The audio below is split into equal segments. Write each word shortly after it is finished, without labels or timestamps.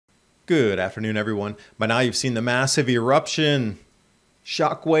Good afternoon, everyone. By now you've seen the massive eruption.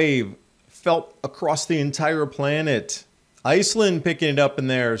 Shockwave felt across the entire planet. Iceland picking it up in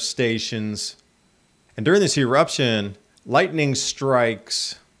their stations. And during this eruption, lightning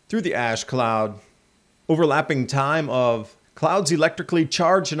strikes through the ash cloud. Overlapping time of clouds electrically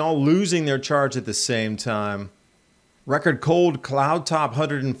charged and all losing their charge at the same time. Record cold cloud top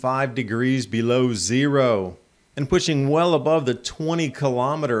 105 degrees below zero. And pushing well above the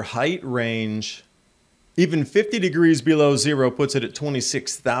 20-kilometer height range. Even 50 degrees below zero puts it at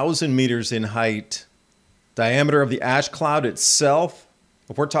 26,000 meters in height. Diameter of the ash cloud itself,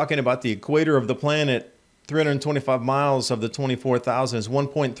 if we're talking about the equator of the planet, 325 miles of the 24,000 is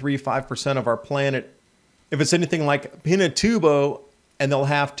 1.35% of our planet. If it's anything like Pinatubo, and they'll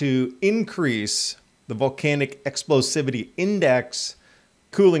have to increase the volcanic explosivity index,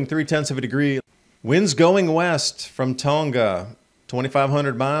 cooling 0.3 of a degree. Winds going west from Tonga,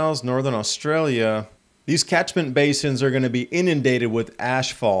 2,500 miles, northern Australia. These catchment basins are going to be inundated with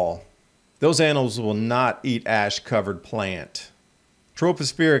ashfall. Those animals will not eat ash-covered plant.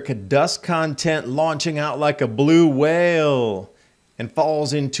 Tropospheric dust content launching out like a blue whale and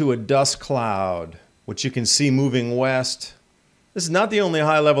falls into a dust cloud, which you can see moving west. This is not the only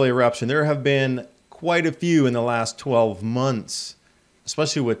high-level eruption. There have been quite a few in the last 12 months.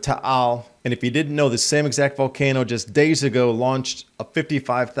 Especially with Taal. And if you didn't know, the same exact volcano just days ago launched a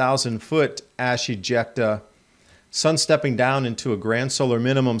 55,000-foot ash ejecta. Sun stepping down into a grand solar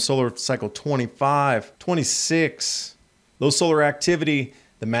minimum, solar cycle 25, 26. Low solar activity,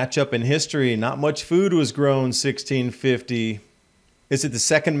 the matchup in history, not much food was grown 1650. Is it the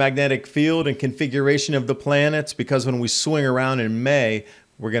second magnetic field and configuration of the planets? Because when we swing around in May,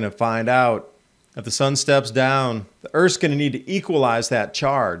 we're going to find out. If the sun steps down, the Earth's going to need to equalize that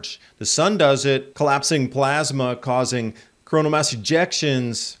charge. The sun does it, collapsing plasma causing coronal mass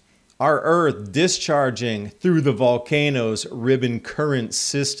ejections. Our Earth discharging through the volcano's ribbon current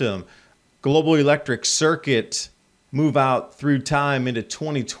system. Global electric circuit move out through time into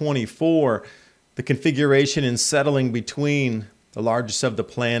 2024. The configuration and settling between the largest of the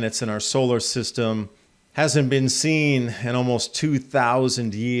planets in our solar system hasn't been seen in almost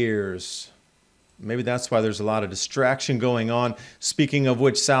 2,000 years. Maybe that's why there's a lot of distraction going on. Speaking of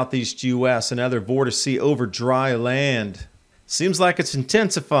which, southeast U.S., another vortice over dry land. Seems like it's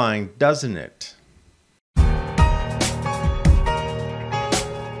intensifying, doesn't it?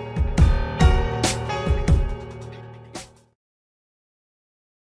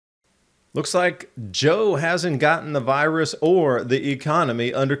 Looks like Joe hasn't gotten the virus or the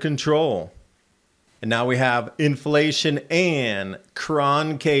economy under control. And now we have inflation and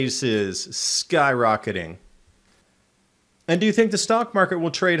cron cases skyrocketing. And do you think the stock market will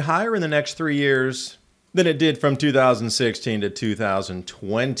trade higher in the next 3 years than it did from 2016 to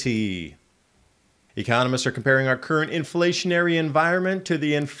 2020? Economists are comparing our current inflationary environment to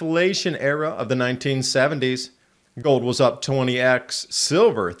the inflation era of the 1970s. Gold was up 20x,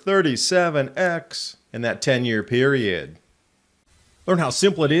 silver 37x in that 10-year period. Learn how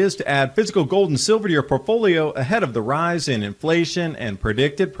simple it is to add physical gold and silver to your portfolio ahead of the rise in inflation and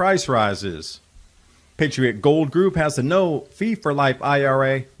predicted price rises. Patriot Gold Group has the no-fee-for-life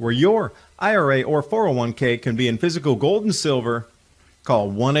IRA, where your IRA or 401k can be in physical gold and silver.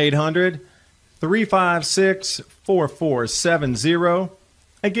 Call 1-800-356-4470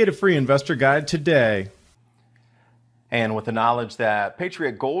 and get a free investor guide today. And with the knowledge that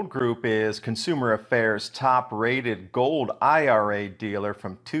Patriot Gold Group is Consumer Affairs' top-rated gold IRA dealer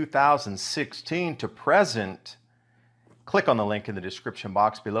from 2016 to present, click on the link in the description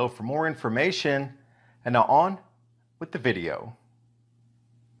box below for more information. And now on with the video.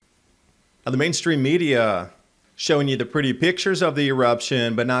 Now, the mainstream media showing you the pretty pictures of the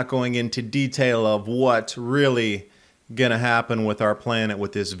eruption, but not going into detail of what's really going to happen with our planet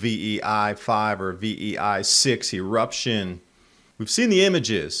with this VEI-5 or VEI-6 eruption. We've seen the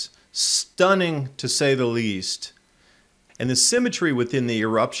images, stunning to say the least. And the symmetry within the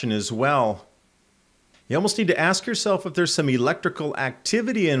eruption as well. You almost need to ask yourself if there's some electrical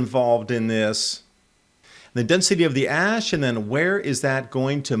activity involved in this. The density of the ash, and then where is that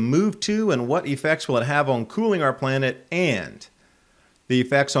going to move to, and what effects will it have on cooling our planet, and the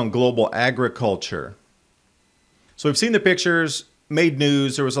effects on global agriculture. So we've seen the pictures, made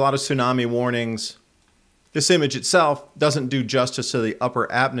news, there was a lot of tsunami warnings. This image itself doesn't do justice to the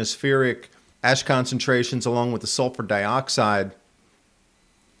upper atmospheric ash concentrations along with the sulfur dioxide.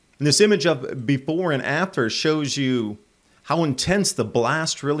 And this image of before and after shows you how intense the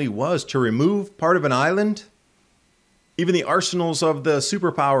blast really was to remove part of an island. Even the arsenals of the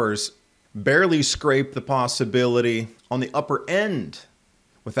superpowers barely scrape the possibility on the upper end.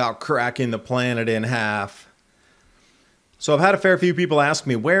 without cracking the planet in half. So I've had a fair few people ask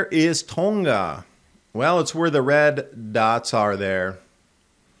me, where is Tonga? Well, it's where the red dots are there.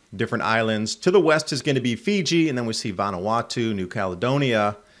 Different islands. To the west is going to be Fiji, and then we see Vanuatu, New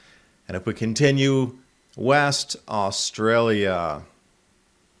Caledonia. And if we continue west, Australia.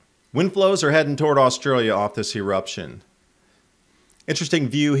 Wind flows are heading toward Australia off this eruption. Interesting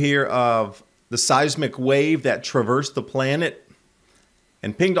view here of the seismic wave that traversed the planet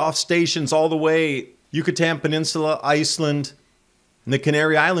and pinged off stations all the way Yucatan Peninsula, Iceland, and the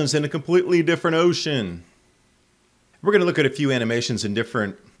Canary Islands in a completely different ocean. We're going to look at a few animations in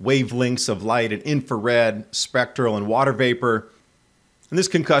different wavelengths of light and infrared, spectral, and water vapor. And this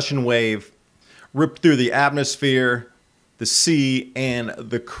concussion wave ripped through the atmosphere, the sea, and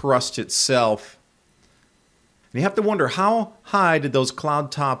the crust itself. And you have to wonder, how high did those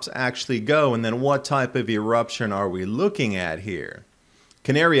cloud tops actually go? And then what type of eruption are we looking at here?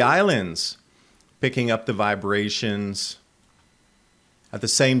 Canary Islands picking up the vibrations. At the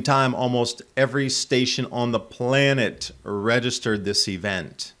same time, almost every station on the planet registered this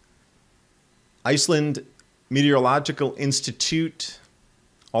event. Iceland Meteorological Institute,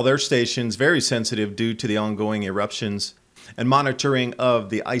 all their stations very sensitive due to the ongoing eruptions and monitoring of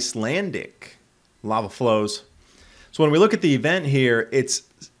the Icelandic lava flows. So when we look at the event here, it's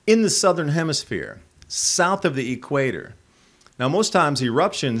in the southern hemisphere, south of the equator. Now, most times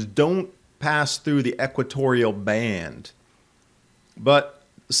eruptions don't pass through the equatorial band, but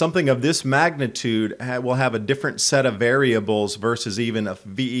something of this magnitude will have a different set of variables versus even a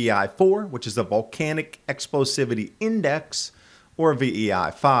VEI4, which is the Volcanic Explosivity Index, or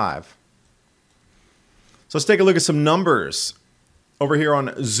VEI5. So let's take a look at some numbers. Over here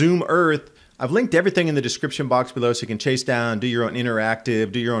on Zoom Earth, I've linked everything in the description box below so you can chase down, do your own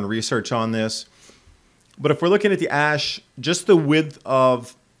interactive, do your own research on this. But if we're looking at the ash, just the width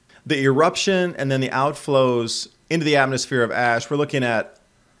of the eruption and then the outflows into the atmosphere of ash, we're looking at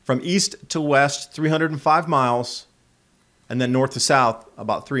from east to west, 305 miles, and then north to south,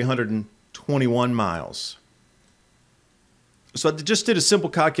 about 321 miles. So I just did a simple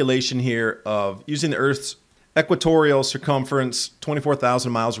calculation here of using the Earth's equatorial circumference,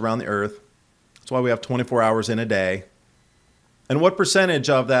 24,000 miles around the Earth. That's why we have 24 hours in a day. And what percentage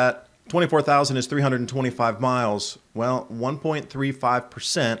of that 24,000 is 325 miles? Well,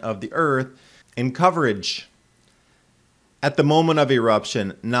 1.35% of the Earth in coverage at the moment of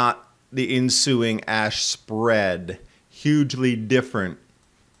eruption, not the ensuing ash spread. Hugely different.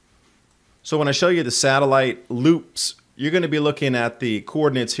 So when I show you the satellite loops, you're going to be looking at the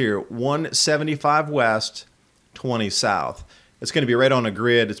coordinates here, 175 west, 20 south. It's going to be right on a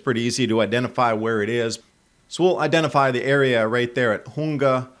grid. It's pretty easy to identify where it is. So we'll identify the area right there at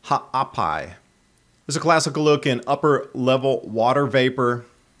Tonga-Hunga. There's a classical look in upper level water vapor.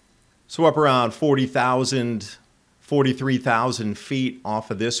 So up around 40,000, 43,000 feet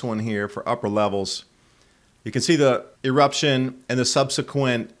off of this one here for upper levels. You can see the eruption and the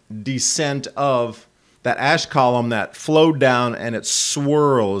subsequent descent of that ash column that flowed down and it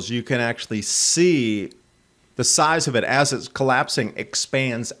swirls. You can actually see the size of it as it's collapsing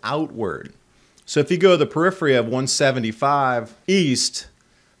expands outward. So if you go to the periphery of 175 east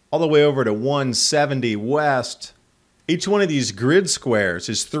all the way over to 170 west, each one of these grid squares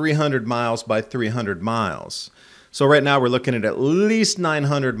is 300 miles by 300 miles. So right now we're looking at least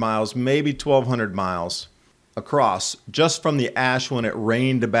 900 miles, maybe 1,200 miles across, just from the ash when it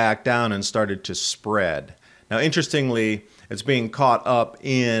rained back down and started to spread. Now, interestingly, it's being caught up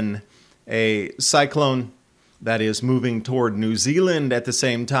in a cyclone that is moving toward New Zealand at the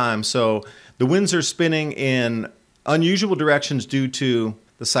same time. So the winds are spinning in unusual directions due to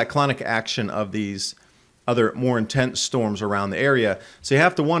the cyclonic action of these other more intense storms around the area. So you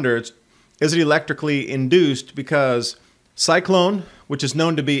have to wonder, is it electrically induced? Because cyclone, which is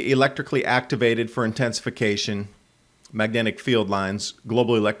known to be electrically activated for intensification, magnetic field lines,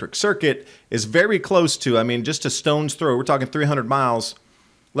 global electric circuit, is very close to, I mean, just a stone's throw. We're talking 300 miles,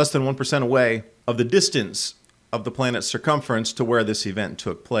 less than 1% away of the distance of the planet's circumference to where this event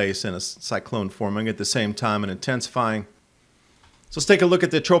took place, and a cyclone forming at the same time and intensifying. So let's take a look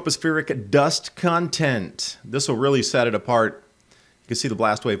at the tropospheric dust content. This will really set it apart. You can see the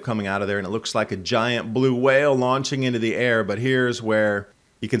blast wave coming out of there, and it looks like a giant blue whale launching into the air. But here's where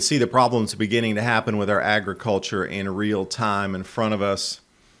you can see the problems beginning to happen with our agriculture in real time in front of us.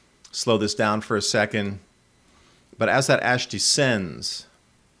 Slow this down for a second. But as that ash descends,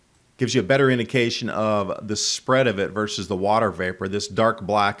 gives you a better indication of the spread of it versus the water vapor. This dark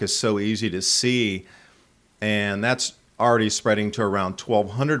black is so easy to see, and that's already spreading to around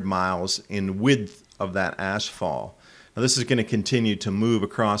 1,200 miles in width of that ash fall. Now this is going to continue to move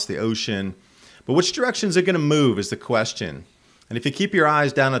across the ocean, but which direction is it going to move is the question. And if you keep your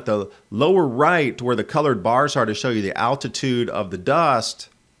eyes down at the lower right where the colored bars are to show you the altitude of the dust,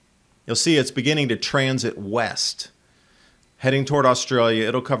 you'll see it's beginning to transit west, heading toward Australia.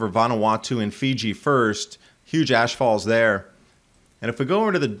 It'll cover Vanuatu and Fiji first. Huge ash falls there. And if we go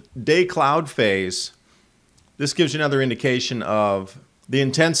over to the day cloud phase, this gives you another indication of the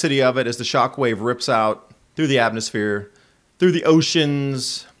intensity of it as the shock wave rips out through the atmosphere, through the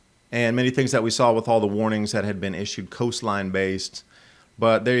oceans, and many things that we saw with all the warnings that had been issued coastline based.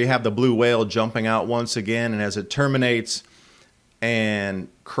 But there you have the blue whale jumping out once again, and as it terminates and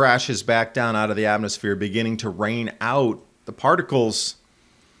crashes back down out of the atmosphere, beginning to rain out the particles,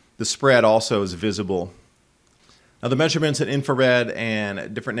 the spread also is visible. Now the measurements in infrared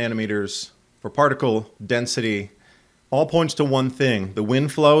and different nanometers for particle density all points to one thing. The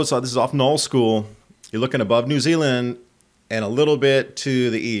wind flows, so this is off Null School. You're looking above New Zealand and a little bit to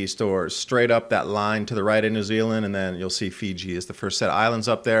the east, or straight up that line to the right of New Zealand, and then you'll see Fiji is the first set of islands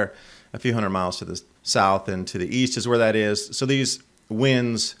up there. A few hundred miles to the south and to the east is where that is. So these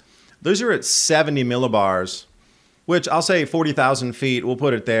winds, those are at 70 millibars, which I'll say 40,000 feet. We'll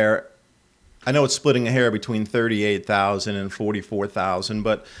put it there. I know it's splitting a hair between 38,000 and 44,000,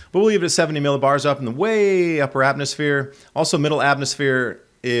 but we'll leave it at 70 millibars up in the way upper atmosphere. Also, middle atmosphere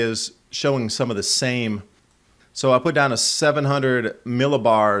is showing some of the same. So I put down a 700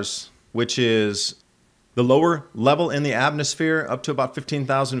 millibars, which is the lower level in the atmosphere, up to about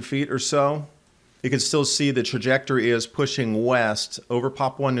 15,000 feet or so. You can still see the trajectory is pushing west over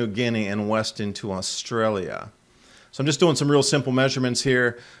Papua New Guinea and west into Australia. So I'm just doing some real simple measurements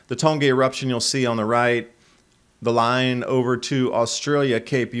here. The Tonga eruption you'll see on the right. The line over to Australia,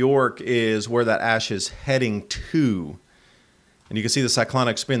 Cape York, is where that ash is heading to. And you can see the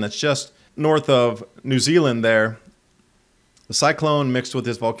cyclonic spin that's just north of New Zealand there. The cyclone mixed with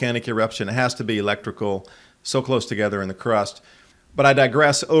this volcanic eruption, it has to be electrical, so close together in the crust. But I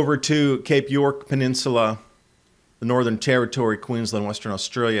digress over to Cape York Peninsula, the Northern Territory, Queensland, Western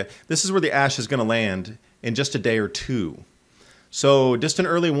Australia. This is where the ash is going to land in just a day or two. So just an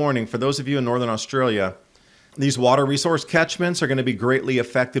early warning for those of you in Northern Australia, these water resource catchments are going to be greatly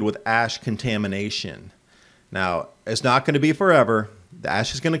affected with ash contamination. Now, it's not going to be forever. The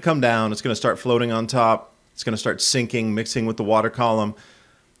ash is going to come down. It's going to start floating on top. It's going to start sinking, mixing with the water column.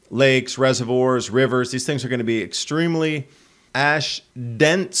 Lakes, reservoirs, rivers, these things are going to be extremely ash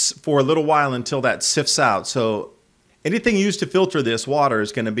dense for a little while until that sifts out. So anything used to filter this water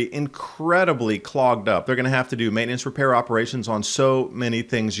is going to be incredibly clogged up. They're going to have to do maintenance repair operations on so many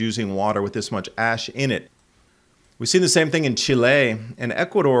things using water with this much ash in it. We've seen the same thing in Chile and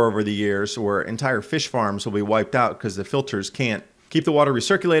Ecuador over the years, where entire fish farms will be wiped out because the filters can't keep the water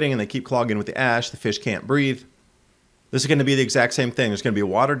recirculating and they keep clogging with the ash. The fish can't breathe. This is going to be the exact same thing. There's going to be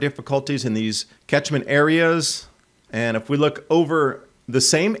water difficulties in these catchment areas. And if we look over the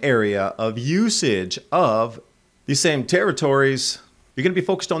same area of usage of these same territories, you're going to be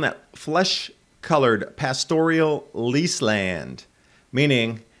focused on that flesh-colored pastoral lease land,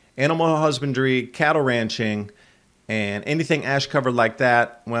 meaning animal husbandry, cattle ranching, and anything ash covered like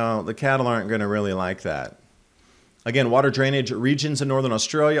that. Well, the cattle aren't going to really like that. Again, water drainage regions in Northern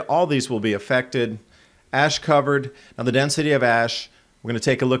Australia, all these will be affected. Ash covered. Now the density of ash, we're going to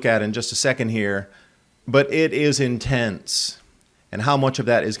take a look at in just a second here, but it is intense. And how much of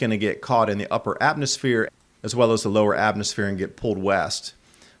that is going to get caught in the upper atmosphere as well as the lower atmosphere and get pulled west.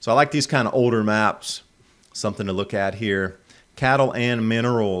 So I like these kind of older maps. Something to look at here. Cattle and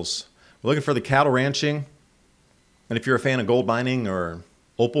minerals. We're looking for the cattle ranching. And if you're a fan of gold mining or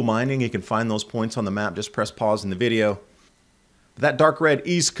opal mining, you can find those points on the map. Just press pause in the video. That dark red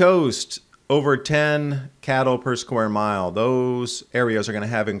East Coast, over 10 cattle per square mile. Those areas are going to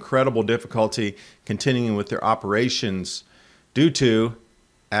have incredible difficulty continuing with their operations due to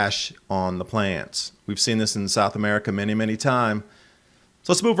ash on the plants. We've seen this in South America many, many times.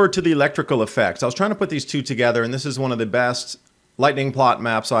 So let's move over to the electrical effects. I was trying to put these two together, and this is one of the best lightning plot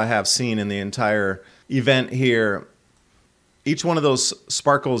maps I have seen in the entire event here. Each one of those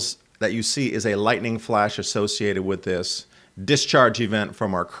sparkles that you see is a lightning flash associated with this discharge event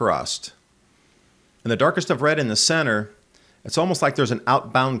from our crust. In the darkest of red in the center, it's almost like there's an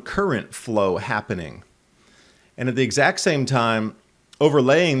outbound current flow happening. And at the exact same time,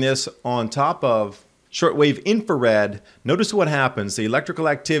 overlaying this on top of shortwave infrared, notice what happens. The electrical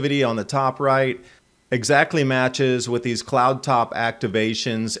activity on the top right exactly matches with these cloud top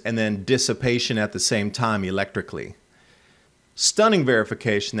activations and then dissipation at the same time electrically. Stunning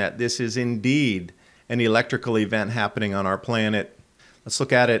verification that this is indeed an electrical event happening on our planet. Let's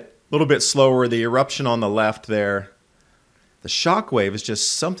look at it a little bit slower. The eruption on the left there, The shock wave is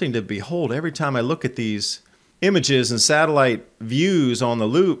just something to behold every time I look at these images and satellite views on the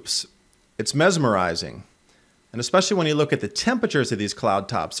loops. It's mesmerizing. And especially when you look at the temperatures of these cloud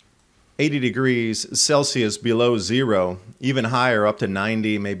tops, 80 degrees Celsius below zero, even higher up to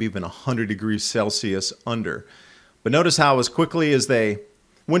 90, maybe even 100 degrees Celsius under. But notice how as quickly as they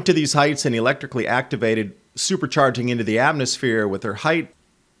went to these heights and electrically activated, supercharging into the atmosphere with their height,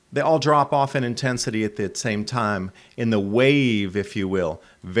 they all drop off in intensity at the same time in the wave, if you will.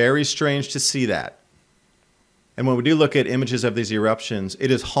 Very strange to see that. And when we do look at images of these eruptions,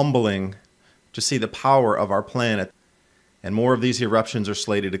 it is humbling to see the power of our planet. And more of these eruptions are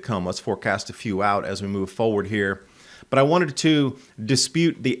slated to come. Let's forecast a few out as we move forward here. But I wanted to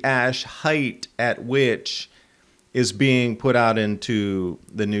dispute the ash height at which is being put out into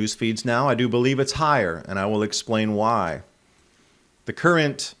the news feeds now. I do believe it's higher, and I will explain why. The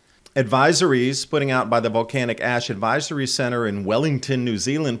current advisories putting out by the Volcanic Ash Advisory Center in Wellington, New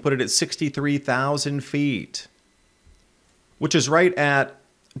Zealand, put it at 63,000 feet, which is right at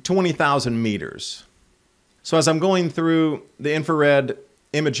 20,000 meters. So as I'm going through the infrared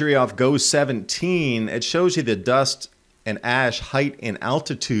imagery off GOES 17, it shows you the dust and ash height and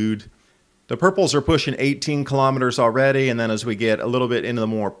altitude. The purples are pushing 18 kilometers already, and then as we get a little bit into the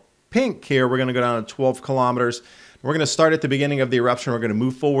more pink here, we're going to go down to 12 kilometers. We're going to start at the beginning of the eruption. We're going to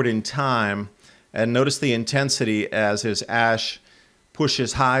move forward in time, and notice the intensity as his ash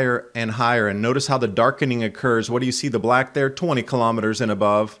pushes higher and higher. And notice how the darkening occurs. What do you see, the black there? 20 kilometers and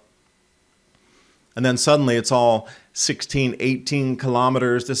above. And then suddenly it's all 16, 18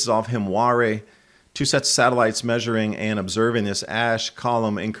 kilometers. This is off Himwari. 2 sets of satellites measuring and observing this ash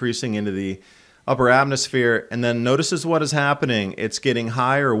column increasing into the upper atmosphere. And then notices what is happening. It's getting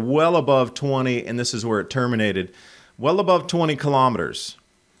higher, well above 20, and this is where it terminated. Well above 20 kilometers.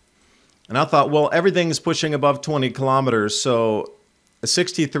 And I thought, well, everything's pushing above 20 kilometers, so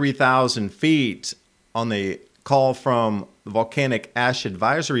 63,000 feet on the call from the Volcanic Ash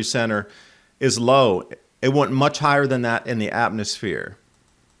Advisory Center is low. It went much higher than that in the atmosphere.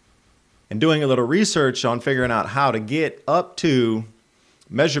 And doing a little research on figuring out how to get up to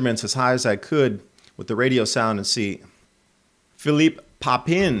measurements as high as I could with the radio sound and see, Philippe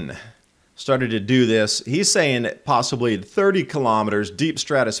Papin started to do this. He's saying possibly 30 kilometers deep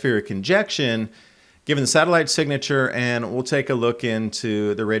stratospheric injection given the satellite signature, and we'll take a look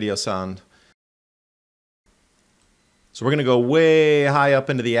into the radio sound. So we're going to go way high up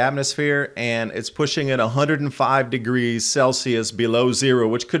into the atmosphere, and it's pushing at 105 degrees Celsius below zero,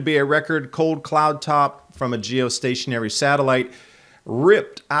 which could be a record cold cloud top from a geostationary satellite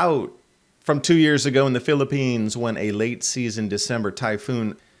ripped out from 2 years ago in the Philippines when a late season December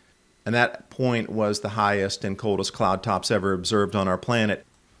typhoon, and that point was the highest and coldest cloud tops ever observed on our planet.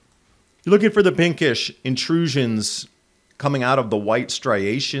 You're looking for the pinkish intrusions coming out of the white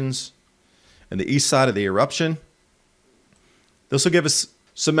striations on the east side of the eruption. This will give us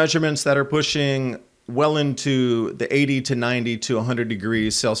some measurements that are pushing well into the 80 to 90 to 100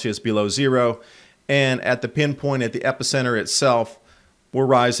 degrees Celsius below zero. And at the pinpoint at the epicenter itself, we're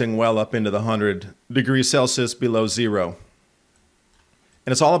rising well up into the 100 degrees Celsius below zero.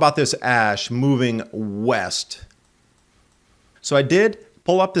 And it's all about this ash moving west. So I did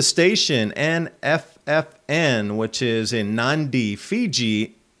pull up the station NFFN, which is in Nandi,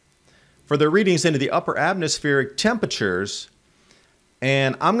 Fiji, for the readings into the upper atmospheric temperatures.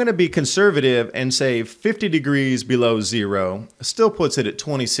 And I'm going to be conservative and say 50 degrees below zero still puts it at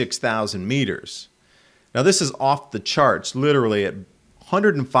 26,000 meters. Now this is off the charts, literally at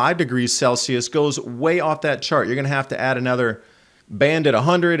 105 degrees Celsius goes way off that chart. You're going to have to add another band at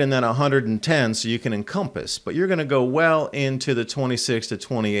 100 and then 110 so you can encompass. But you're going to go well into the 26 to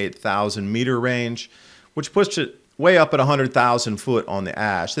 28,000 meter range, which puts it way up at 100,000 foot on the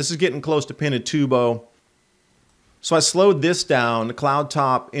ash. This is getting close to Pinatubo. So I slowed this down, the cloud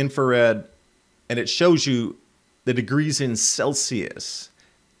top infrared, and it shows you the degrees in Celsius.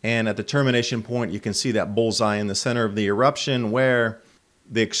 And at the termination point, you can see that bullseye in the center of the eruption where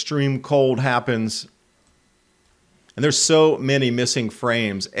the extreme cold happens. And there's so many missing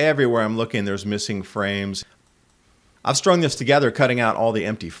frames. Everywhere I'm looking, there's missing frames. I've strung this together, cutting out all the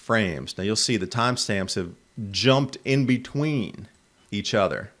empty frames. Now you'll see the timestamps have jumped in between each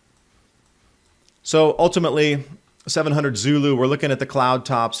other. So ultimately, 700 Zulu, we're looking at the cloud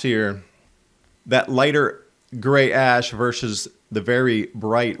tops here. That lighter gray ash versus the very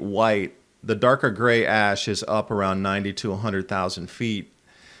bright white. The darker gray ash is up around 90 to 100,000 feet.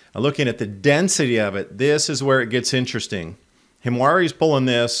 Now looking at the density of it, this is where it gets interesting. Himwari's pulling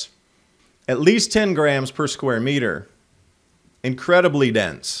this at least 10 grams per square meter. Incredibly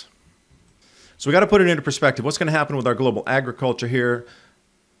dense. So we got to put it into perspective. What's going to happen with our global agriculture here?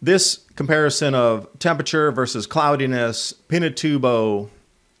 This comparison of temperature versus cloudiness, Pinatubo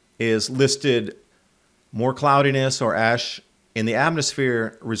is listed more cloudiness or ash in the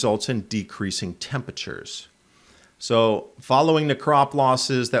atmosphere results in decreasing temperatures. So following the crop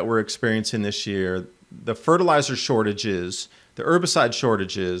losses that we're experiencing this year, the fertilizer shortages, the herbicide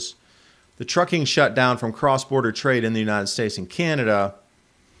shortages, the trucking shutdown from cross-border trade in the United States and Canada,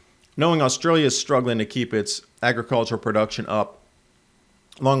 knowing Australia is struggling to keep its agricultural production up,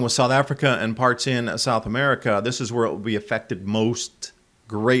 along with South Africa and parts in South America, this is where it will be affected most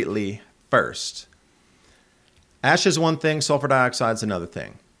greatly first. Ash is one thing, sulfur dioxide is another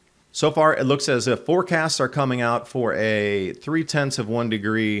thing. So far, it looks as if forecasts are coming out for a 0.3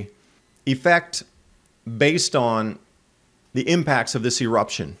 degree effect based on the impacts of this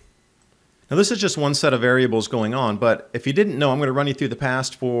eruption. Now, this is just one set of variables going on, but if you didn't know, I'm going to run you through the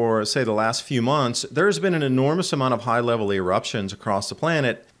past for, say, the last few months. There's been an enormous amount of high-level eruptions across the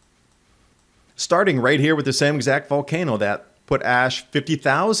planet, starting right here with the same exact volcano that put ash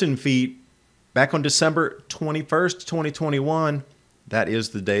 50,000 feet back on December 21st, 2021. That is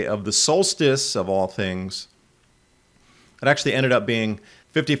the day of the solstice of all things. It actually ended up being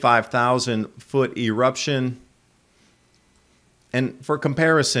 55,000 foot eruption. And for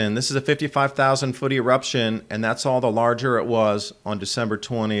comparison, this is a 55,000 foot eruption, and that's all the larger it was on December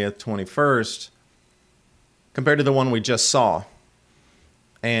 20th, 21st, compared to the one we just saw.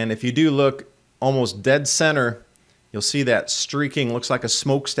 And if you do look almost dead center, you'll see that streaking, looks like a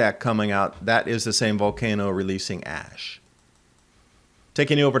smokestack coming out. That is the same volcano releasing ash.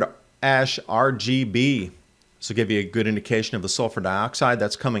 Taking you over to ash RGB. This will give you a good indication of the sulfur dioxide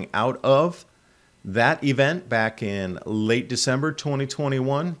that's coming out of that event back in late December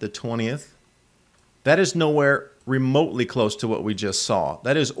 2021, the 20th. That is nowhere remotely close to what we just saw.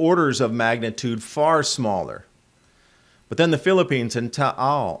 That is orders of magnitude far smaller. But then the Philippines and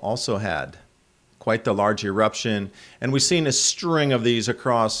Taal also had quite the large eruption. And we've seen a string of these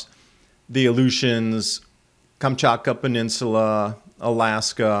across the Aleutians, Kamchatka Peninsula,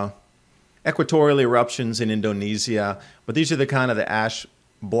 Alaska, equatorial eruptions in Indonesia. But these are the kind of the ash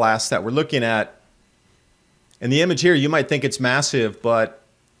blasts that we're looking at. In the image here, you might think it's massive, but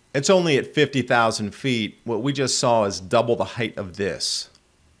it's only at 50,000 feet. What we just saw is double the height of this.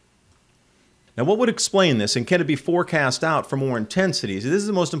 Now, what would explain this, and can it be forecast out for more intensities? This is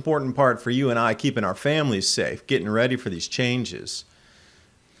the most important part for you and I, keeping our families safe, getting ready for these changes.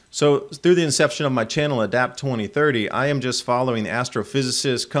 So through the inception of my channel, Adapt 2030, I am just following the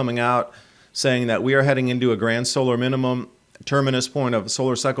astrophysicists coming out saying that we are heading into a grand solar minimum terminus point of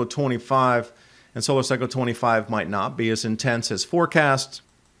solar cycle 25, and solar cycle 25 might not be as intense as forecast.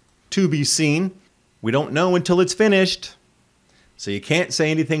 To be seen. We don't know until it's finished. So you can't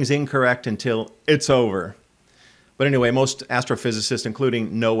say anything's incorrect until it's over. But anyway, most astrophysicists,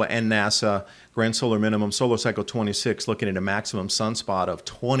 including NOAA and NASA, grand solar minimum, solar cycle 26, looking at a maximum sunspot of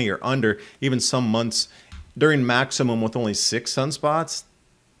 20 or under, even some months during maximum with only 6 sunspots.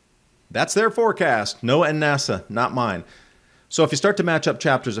 That's their forecast. NOAA and NASA, not mine. So if you start to match up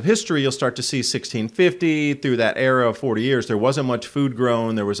chapters of history, you'll start to see 1650, through that era of 40 years, there wasn't much food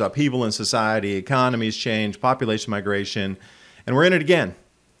grown, there was upheaval in society, economies changed, population migration, and we're in it again.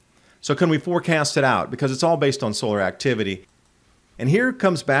 So can we forecast it out? Because it's all based on solar activity. And here it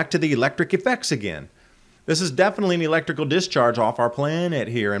comes back to the electric effects again. This is definitely an electrical discharge off our planet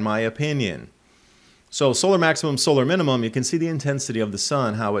here, in my opinion. So solar maximum, solar minimum, you can see the intensity of the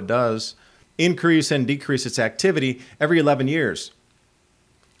sun, how it does increase and decrease its activity every 11 years.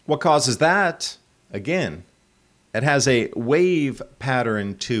 What causes that? Again, it has a wave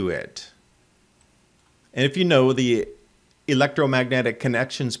pattern to it. And if you know the electromagnetic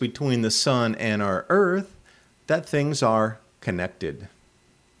connections between the sun and our Earth, that things are connected.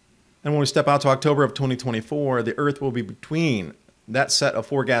 And when we step out to October of 2024, the Earth will be between that set of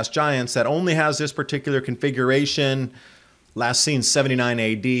 4 gas giants that only has this particular configuration, last seen 79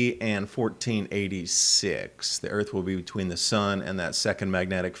 AD and 1486. The Earth will be between the sun and that second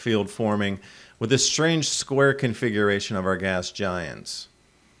magnetic field forming with this strange square configuration of our gas giants.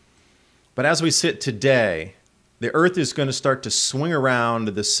 But as we sit today, the Earth is going to start to swing around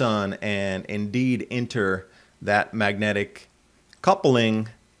the sun and indeed enter that magnetic coupling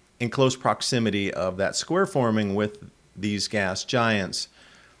in close proximity of that square forming with these gas giants.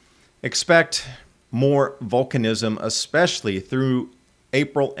 Expect more volcanism, especially through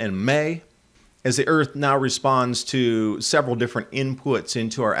April and May, as the Earth now responds to several different inputs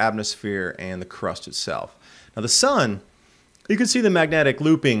into our atmosphere and the crust itself. Now the sun, you can see the magnetic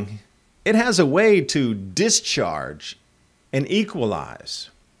looping. It has a way to discharge and equalize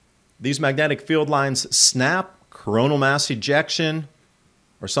these magnetic field lines snap, coronal mass ejection,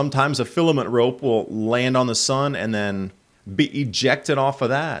 or sometimes a filament rope will land on the sun and then be ejected off of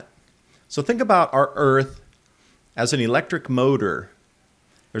that. So think about our Earth as an electric motor.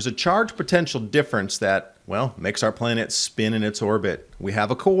 There's a charge potential difference that, well, makes our planet spin in its orbit. We have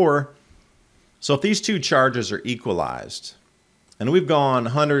a core. So if these two charges are equalized, and we've gone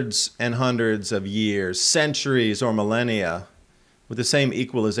hundreds and hundreds of years, centuries or millennia, with the same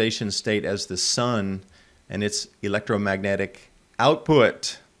equalization state as the sun and its electromagnetic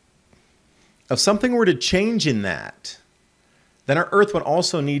output. If something were to change in that, then our Earth would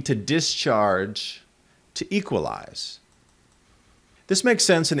also need to discharge to equalize. This makes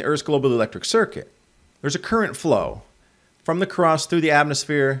sense in the Earth's global electric circuit. There's a current flow from the crust through the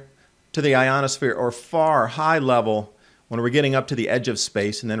atmosphere to the ionosphere, or far high level when we're getting up to the edge of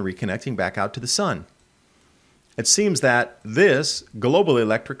space and then reconnecting back out to the sun. It seems that this global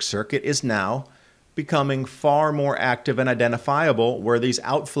electric circuit is now becoming far more active and identifiable where these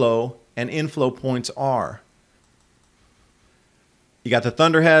outflow and inflow points are. You got the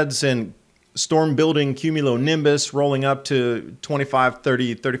thunderheads and storm-building cumulonimbus rolling up to 25,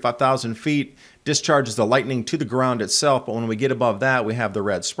 30, 35,000 feet, discharges the lightning to the ground itself. But when we get above that, we have the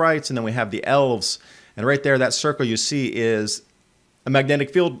red sprites, and then we have the elves. And right there, that circle you see is a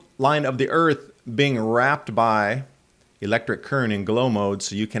magnetic field line of the Earth being wrapped by electric current in glow mode,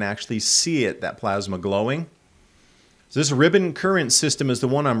 so you can actually see it, that plasma glowing. So this ribbon current system is the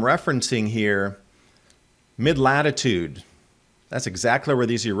one I'm referencing here, mid-latitude. That's exactly where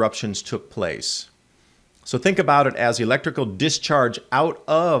these eruptions took place. So think about it as electrical discharge out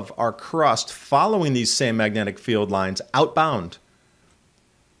of our crust following these same magnetic field lines outbound.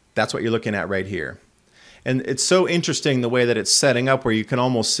 That's what you're looking at right here. And it's so interesting the way that it's setting up, where you can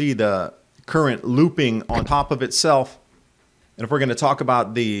almost see the current looping on top of itself. And if we're going to talk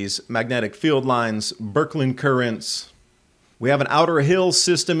about these magnetic field lines, Birkeland currents, we have an outer hill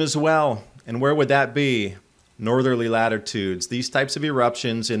system as well. And where would that be? Northerly latitudes. These types of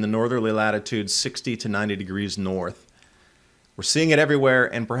eruptions in the northerly latitudes, 60 to 90 degrees north. We're seeing it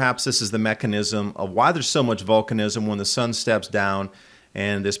everywhere, and perhaps this is the mechanism of why there's so much volcanism when the sun steps down,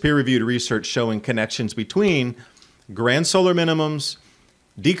 and this peer-reviewed research showing connections between grand solar minimums,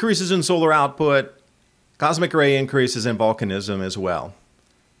 decreases in solar output, cosmic ray increases, and volcanism as well.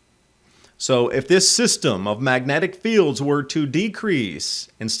 So if this system of magnetic fields were to decrease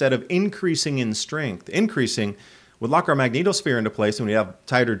instead of increasing in strength, increasing would lock our magnetosphere into place, and we have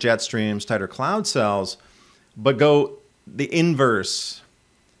tighter jet streams, tighter cloud cells, but go the inverse,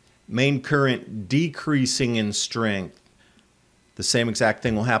 main current decreasing in strength, the same exact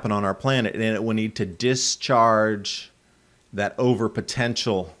thing will happen on our planet, and it will need to discharge that over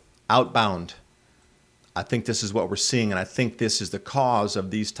potential outbound. I think this is what we're seeing, and I think this is the cause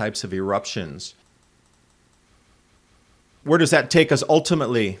of these types of eruptions. Where does that take us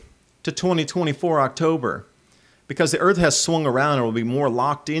ultimately? To 2024 October. Because the Earth has swung around and will be more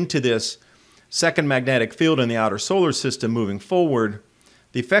locked into this second magnetic field in the outer solar system moving forward,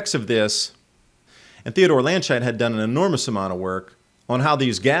 the effects of this, and Theodore Landscheid had done an enormous amount of work on how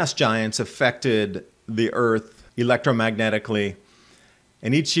these gas giants affected the Earth electromagnetically.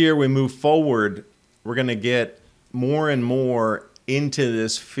 And each year we move forward, we're going to get more and more into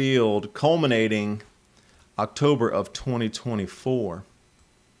this field, culminating October of 2024.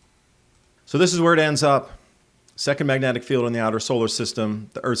 So this is where it ends up. Second magnetic field in the outer solar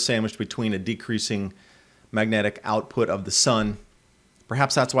system, the Earth sandwiched between a decreasing magnetic output of the sun.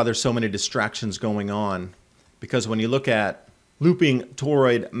 Perhaps that's why there's so many distractions going on, because when you look at looping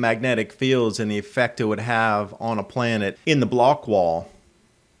toroid magnetic fields and the effect it would have on a planet in the block wall,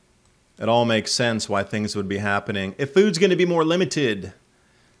 it all makes sense why things would be happening. If food's going to be more limited,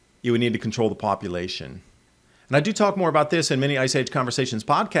 you would need to control the population. And I do talk more about this in many Ice Age Conversations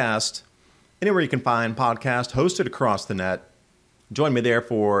podcast, anywhere you can find podcasts hosted across the net. Join me there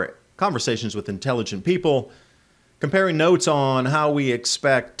for conversations with intelligent people, comparing notes on how we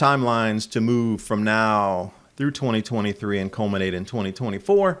expect timelines to move from now through 2023 and culminate in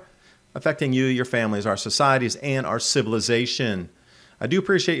 2024, affecting you, your families, our societies, and our civilization. I do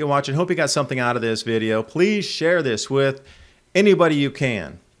appreciate you watching. Hope you got something out of this video. Please share this with anybody you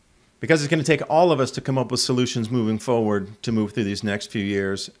can, because it's going to take all of us to come up with solutions moving forward to move through these next few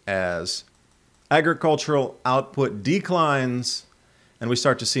years as agricultural output declines and we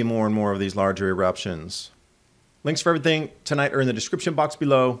start to see more and more of these larger eruptions. Links for everything tonight are in the description box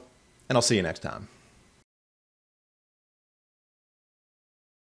below, and I'll see you next time.